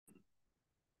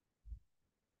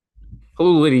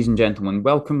Hello, ladies and gentlemen.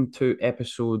 Welcome to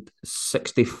episode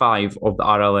 65 of the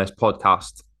RLS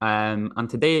podcast. And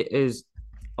today is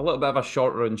a little bit of a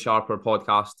shorter and sharper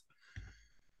podcast.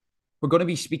 We're going to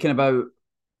be speaking about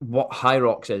what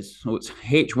Hyrox is. So it's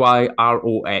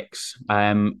Hyrox.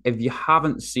 If you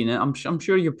haven't seen it, I'm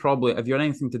sure you probably, if you're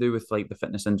anything to do with like the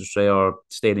fitness industry or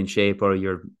staying in shape or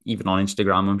you're even on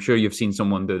Instagram, I'm sure you've seen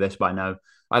someone do this by now.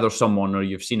 Either someone or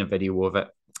you've seen a video of it.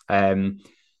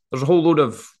 There's a whole load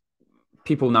of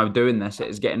people now doing this. It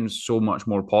is getting so much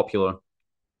more popular.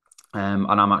 And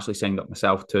I'm actually signed up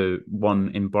myself to one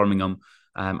in Birmingham.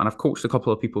 And I've coached a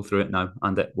couple of people through it now,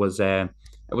 and it was an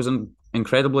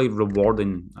incredibly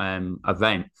rewarding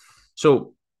event.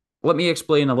 So let me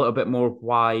explain a little bit more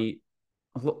why.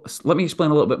 Let me explain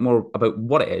a little bit more about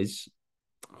what it is,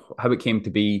 how it came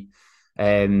to be,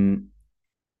 um,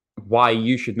 why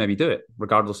you should maybe do it,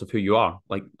 regardless of who you are.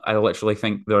 Like I literally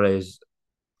think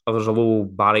there's a low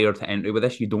barrier to entry with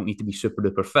this. You don't need to be super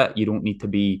duper fit. You don't need to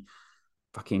be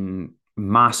fucking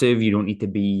massive. You don't need to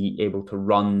be able to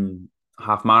run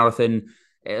half marathon.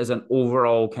 It is an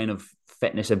overall kind of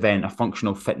fitness event, a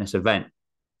functional fitness event.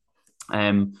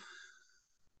 Um,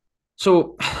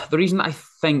 so the reason I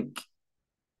think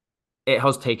it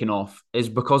has taken off is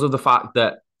because of the fact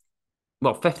that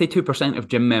 52% of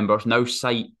gym members now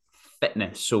cite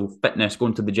fitness. So fitness,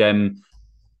 going to the gym,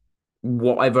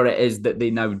 whatever it is that they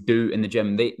now do in the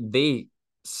gym, they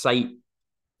cite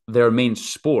their main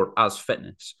sport as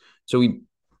fitness. So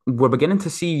we're beginning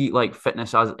to see like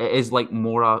fitness as it is like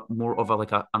more of a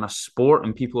like a sport,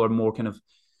 and people are more kind of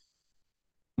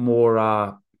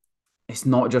more it's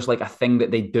not just like a thing that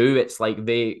they do. It's like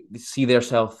they see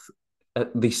themselves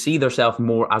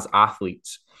more as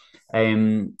athletes.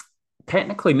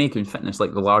 Technically making fitness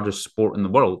like the largest sport in the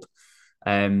world.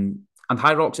 And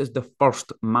Hyrox is the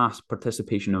first mass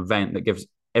participation event that gives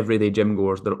everyday gym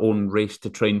goers their own race to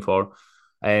train for.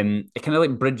 It kind of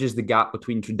like bridges the gap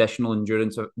between traditional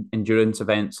endurance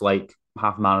events like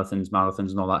half marathons,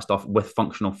 and all that stuff with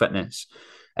functional fitness.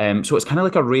 So it's kind of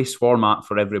like a race format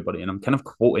for everybody. And I'm kind of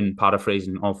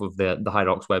paraphrasing off of the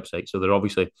Hyrox website. So they're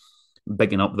obviously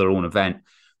bigging up their own event.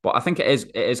 But I think it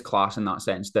is class in that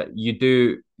sense that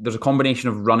there's a combination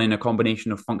of running, a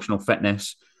combination of functional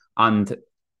fitness, and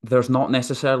there's not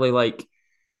necessarily like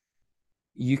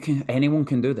anyone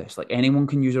can do this. Like anyone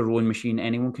can use a rowing machine,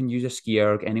 anyone can use a ski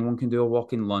erg, anyone can do a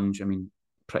walking lunge. I mean,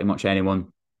 pretty much anyone.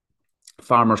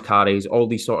 Farmers carries, all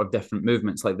these sort of different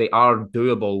movements. Like they are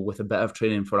doable with a bit of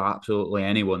training for absolutely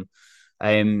anyone.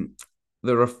 Um,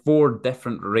 there are four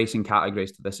different racing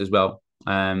categories to this as well.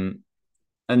 And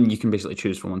you can basically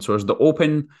choose from one. So there's the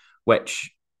open,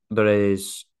 which there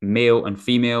is male and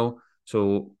female.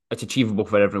 So it's achievable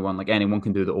for everyone. Like anyone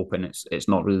can do the open. It's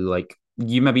not really like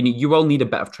you will need a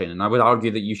bit of training. I would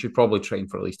argue that you should probably train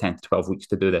for at least 10 to 12 weeks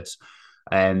to do this.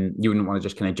 You wouldn't want to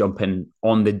just kind of jump in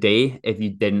on the day if you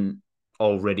didn't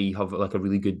already have like a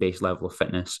really good base level of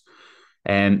fitness.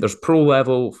 There's pro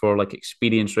level for like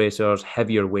experienced racers,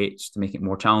 heavier weights to make it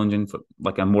more challenging for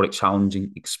like a more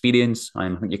challenging experience. I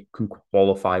think you can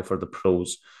qualify for the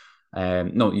pros.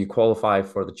 No, you qualify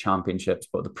for the championships,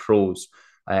 but the pros,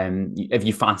 if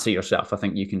you fancy yourself, I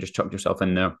think you can just chuck yourself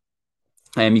in there.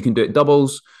 You can do it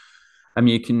doubles.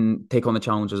 You can take on the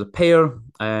challenge as a pair.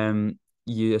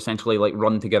 You essentially like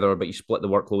run together, but you split the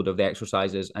workload of the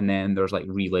exercises, and then there's like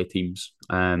relay teams.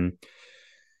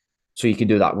 So you can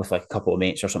do that with like a couple of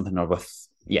mates or something, or with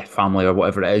family or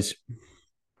whatever it is.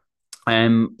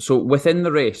 So within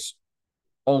the race,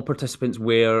 all participants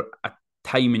wear a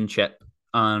timing chip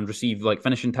and receive like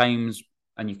finishing times,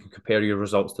 and you can compare your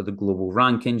results to the global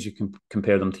rankings. You can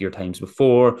compare them to your times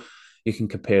before. You can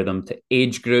compare them to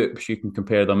age groups. You can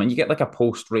compare them, and you get like a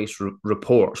post-race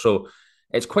report. So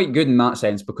it's quite good in that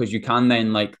sense because you can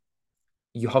then like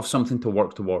you have something to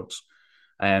work towards.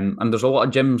 And there's a lot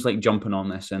of gyms like jumping on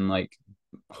this and like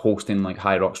hosting like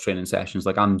Hyrox training sessions.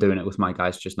 Like I'm doing it with my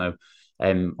guys just now,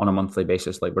 on a monthly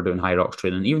basis. Like we're doing Hyrox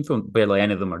training, even though barely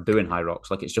any of them are doing Hyrox.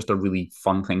 Like it's just a really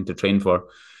fun thing to train for.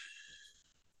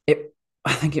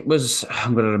 I think it was.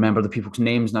 I'm going to remember the people's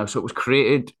names now. So it was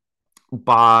created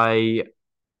by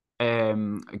a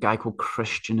guy called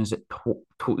Christian. Is it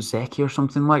Totzeki or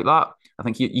something like that? I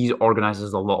think he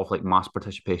organizes a lot of like mass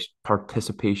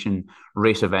participation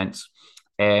race events,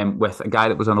 with a guy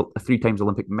that was a three times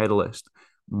Olympic medalist,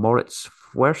 Moritz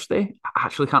Fuerste. I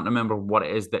actually can't remember what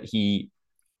it is that he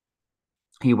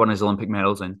won his Olympic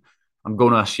medals in. I'm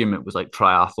going to assume it was like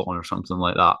triathlon or something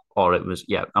like that, or it was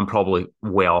I'm probably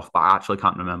way off, but I actually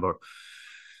can't remember.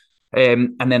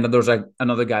 And then there's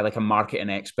another guy, like a marketing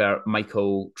expert,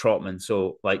 Michael Trotman.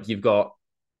 So like you've got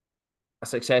a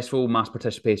successful mass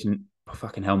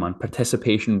fucking hell, man,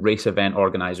 participation race event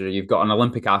organizer. You've got an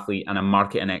Olympic athlete and a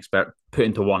marketing expert put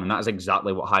into one, and that is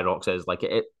exactly what Hyrox is. Like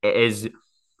it is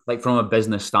like from a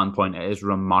business standpoint, it is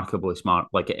remarkably smart.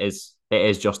 Like it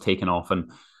is just taken off,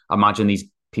 and I imagine these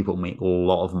people make a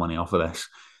lot of money off of this.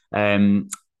 Um,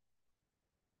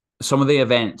 some of the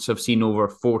events have seen over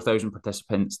 4,000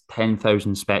 participants,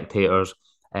 10,000 spectators,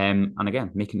 and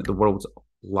again, making it the world's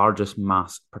largest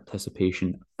mass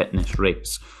participation fitness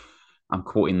race. I'm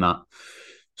quoting that.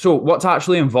 So, what's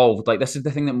actually involved? Like, this is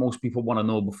the thing that most people want to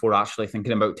know before actually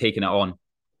thinking about taking it on.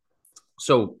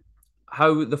 So,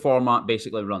 how the format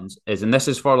basically runs is, and this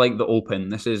is for like the open.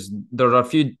 There are a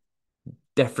few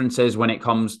differences when it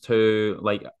comes to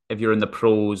like if you're in the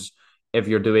pros, if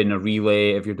you're doing a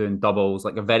relay, if you're doing doubles,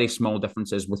 like a very small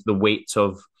differences with the weights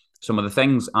of some of the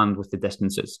things and with the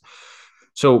distances.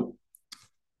 So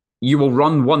you will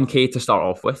run 1K to start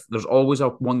off with. There's always a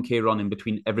 1K run in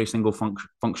between every single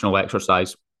functional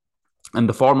exercise. And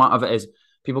the format of it is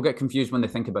people get confused when they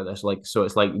think about this. Like, so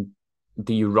it's like,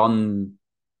 do you run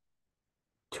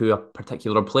to a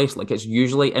particular place? Like, it's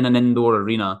usually in an indoor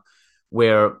arena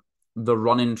where the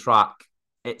running track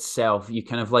itself, you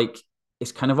kind of like,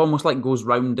 it's kind of almost like goes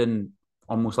round in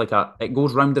almost like it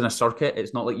goes round in a circuit.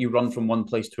 It's not like you run from one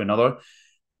place to another.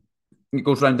 It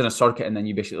goes round in a circuit and then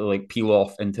you basically like peel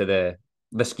off into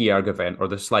the ski erg event or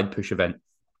the slide push event.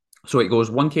 So it goes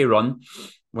 1K run,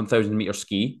 1,000 meter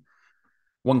ski,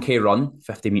 1K run,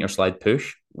 50-meter slide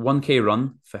push, 1K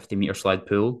run, 50-meter slide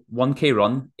pull, 1K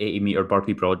run, 80-meter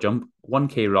burpee broad jump,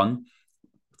 1K run,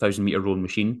 1,000-meter rowing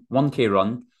machine, 1K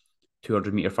run,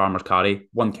 200-meter farmer's carry,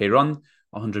 1K run,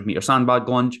 100-meter sandbag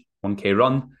lunge, 1K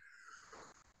run,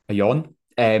 a yawn,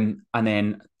 and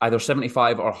then either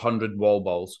 75 or 100 wall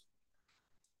balls.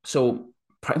 So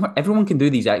pretty much everyone can do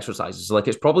these exercises. Like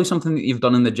it's probably something that you've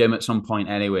done in the gym at some point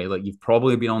anyway. Like you've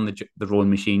probably been on the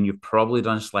rowing machine, you've probably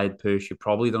done a slide push, you've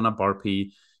probably done a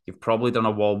burpee, you've probably done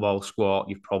a wall ball squat,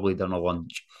 you've probably done a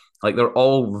lunge. Like they're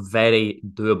all very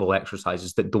doable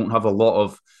exercises that don't have a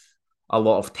lot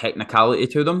of technicality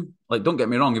to them. Like don't get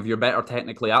me wrong, if you're better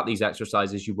technically at these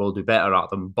exercises, you will do better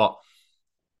at them. But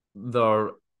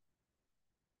they're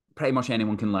pretty much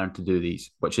anyone can learn to do these,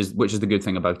 which is the good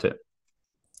thing about it.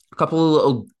 A couple of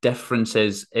little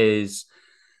differences is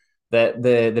that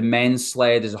the men's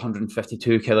sled is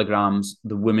 152 kilograms,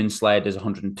 the women's sled is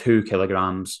 102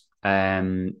 kilograms.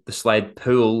 The sled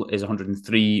pull is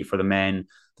 103 for the men.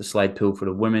 The sled pull for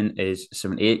the women is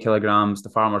 78 kilograms. The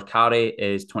farmer's carry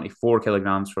is 24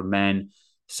 kilograms for men,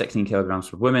 16 kilograms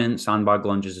for women. Sandbag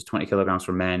lunges is 20 kilograms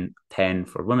for men, 10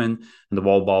 for women. And the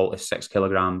wall ball is 6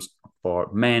 kilograms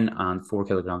for men and 4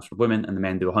 kilograms for women. And the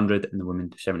men do 100 and the women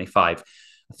do 75.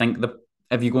 I think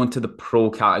if you go into the pro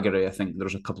category, I think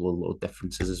there's a couple of little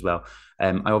differences as well.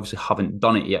 I obviously haven't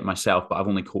done it yet myself, but I've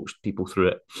only coached people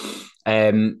through it.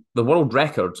 The world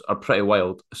records are pretty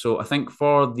wild. So I think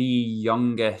for the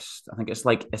youngest, I think it's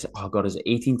like, is it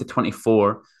 18 to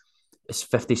 24? It's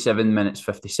 57 minutes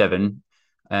 57.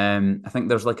 I think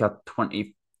there's like a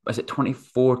 20, is it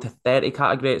 24 to 30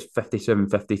 category? It's 57,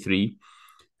 53.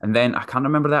 And then I can't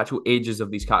remember the actual ages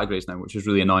of these categories now, which is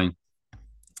really annoying.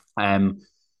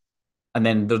 And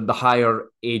then the higher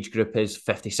age group is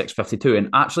 56, 52. And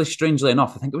actually, strangely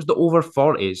enough, I think it was the over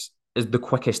 40s is the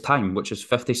quickest time, which is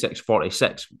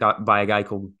 56:46 by a guy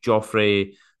called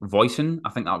Geoffrey Voisin. I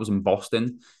think that was in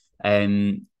Boston.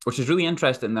 Which is really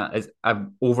interesting that is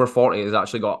over 40 has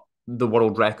actually got the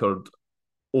world record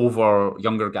over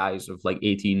younger guys of like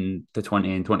 18 to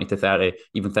 20 and 20 to 30,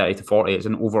 even 30 to 40. It's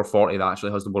an over 40 that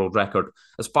actually has the world record.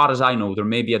 As far as I know, there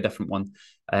may be a different one.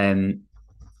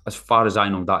 As far as I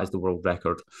know, that is the world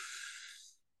record.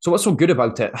 So what's so good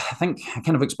about it? I think I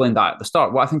kind of explained that at the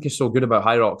start. What I think is so good about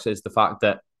Hyrox is the fact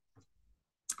that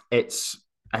it's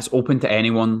open to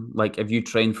anyone. Like if you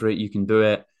train for it, you can do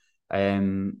it.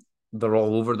 They're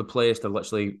all over the place. They're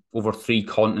literally over 3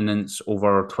 continents,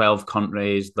 over 12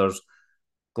 countries. There's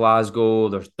Glasgow,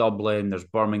 there's Dublin, there's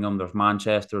Birmingham, there's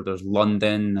Manchester, there's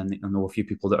London, and I know a few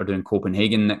people that are doing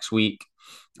Copenhagen next week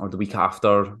or the week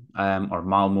after, or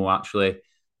Malmo actually.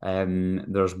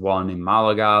 There's one in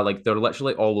Malaga. Like they're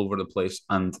literally all over the place,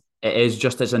 and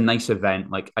it's a nice event.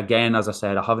 Like again, as I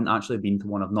said, I haven't actually been to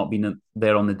one. I've not been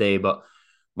there on the day, but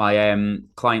my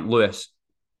client Lewis,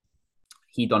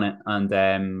 he done it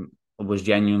and was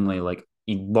genuinely like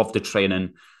he loved the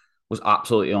training, was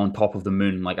absolutely on top of the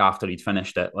moon. Like after he'd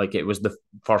finished it, like it was the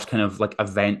first kind of like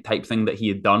event type thing that he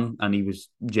had done, and he was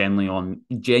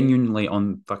genuinely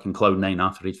on fucking cloud nine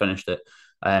after he'd finished it.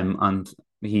 And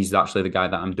he's actually the guy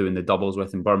that I'm doing the doubles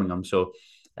with in Birmingham. So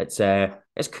it's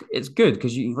good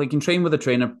because you like can train with a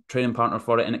training partner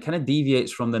for it, and it kind of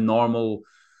deviates from the normal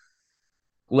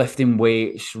lifting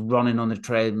weights, running on the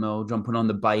treadmill, jumping on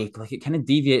the bike. Like it kind of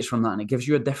deviates from that and it gives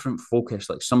you a different focus,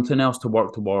 like something else to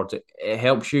work towards. It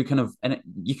helps you kind of, and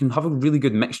you can have a really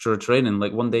good mixture of training.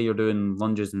 Like one day you're doing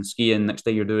lunges and skiing, next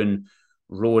day you're doing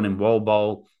rowing and wall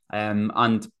ball.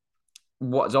 And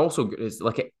what's also good is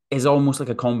like it is almost like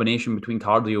a combination between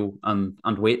cardio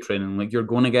and weight training. Like you're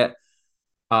going to get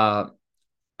uh,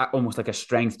 almost like a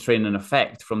strength training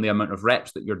effect from the amount of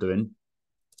reps that you're doing,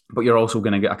 but you're also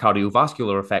going to get a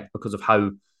cardiovascular effect because of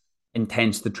how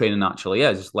intense the training actually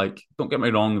is. Like, don't get me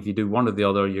wrong, if you do one or the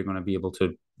other, you're going to be able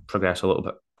to progress a little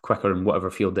bit quicker in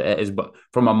whatever field that it is. But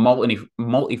from a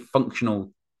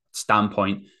multifunctional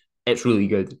standpoint, it's really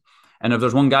good. And if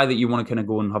there's one guy that you want to kind of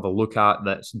go and have a look at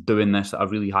that's doing this at a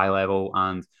really high level,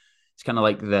 and it's kind of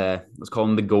like let's call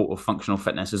him the GOAT of functional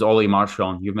fitness, is Ollie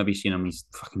Marchand. You've maybe seen him. He's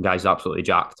fucking guy's absolutely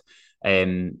jacked.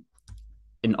 In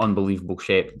unbelievable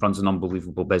shape, runs an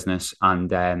unbelievable business,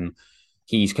 and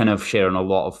he's kind of sharing a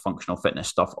lot of functional fitness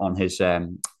stuff on his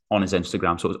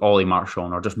Instagram. So it's Ollie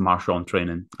Marchand or just Marchand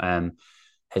Training.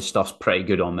 His stuff's pretty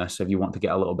good on this if you want to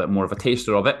get a little bit more of a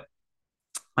taster of it.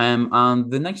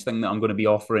 And the next thing that I'm going to be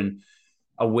offering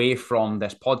away from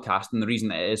this podcast, and the reason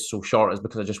that it is so short is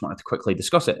because I just wanted to quickly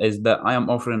discuss it, is that I am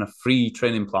offering a free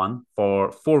training plan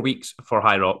for 4 weeks for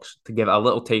Hyrox to give it a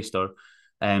little taster.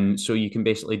 So you can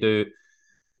basically do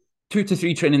 2 to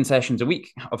 3 training sessions a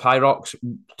week of Hyrox.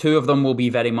 2 of them will be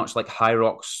very much like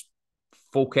Hyrox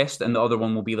focused, and the other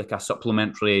one will be like a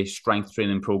supplementary strength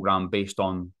training program based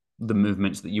on the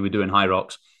movements that you would do in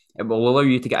Hyrox. It will allow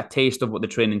you to get a taste of what the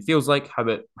training feels like, how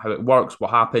it works,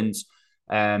 what happens,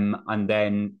 and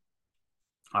then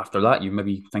after that, you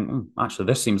maybe think, actually,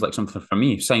 this seems like something for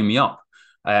me. Sign me up.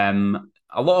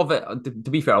 A lot of it,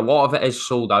 to be fair, a lot of it is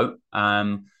sold out.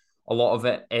 A lot of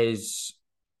it is,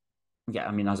 yeah,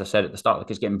 I mean, as I said at the start, like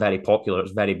it's getting very popular.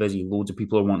 It's very busy. Loads of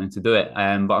people are wanting to do it.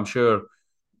 But I'm sure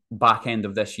back end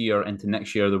of this year into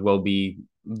next year, there'll be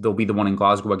the one in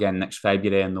Glasgow again next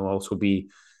February, and there'll also be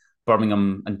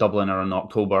Birmingham and Dublin are in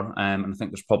October. And I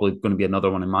think there's probably going to be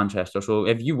another one in Manchester. So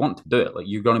if you want to do it, like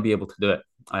you're going to be able to do it.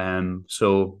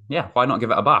 So yeah, why not give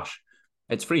it a bash?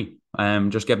 It's free.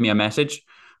 Just give me a message.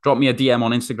 Drop me a DM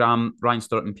on Instagram, Ryan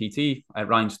Sturton PT,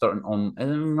 Ryan Sturton on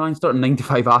Ryan Sturton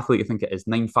 95 athlete, I think it is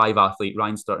 95 athlete,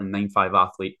 Ryan Sturton 95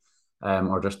 athlete,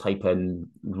 or just type in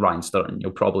Ryan Sturton,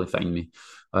 you'll probably find me.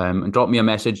 And drop me a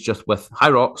message just with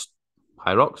Hyrox.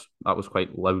 That was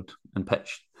quite loud and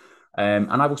pitched.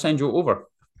 And I will send you over.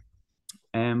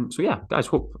 So yeah, guys,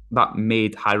 hope that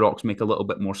made Hyrox make a little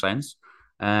bit more sense.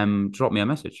 Drop me a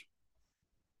message.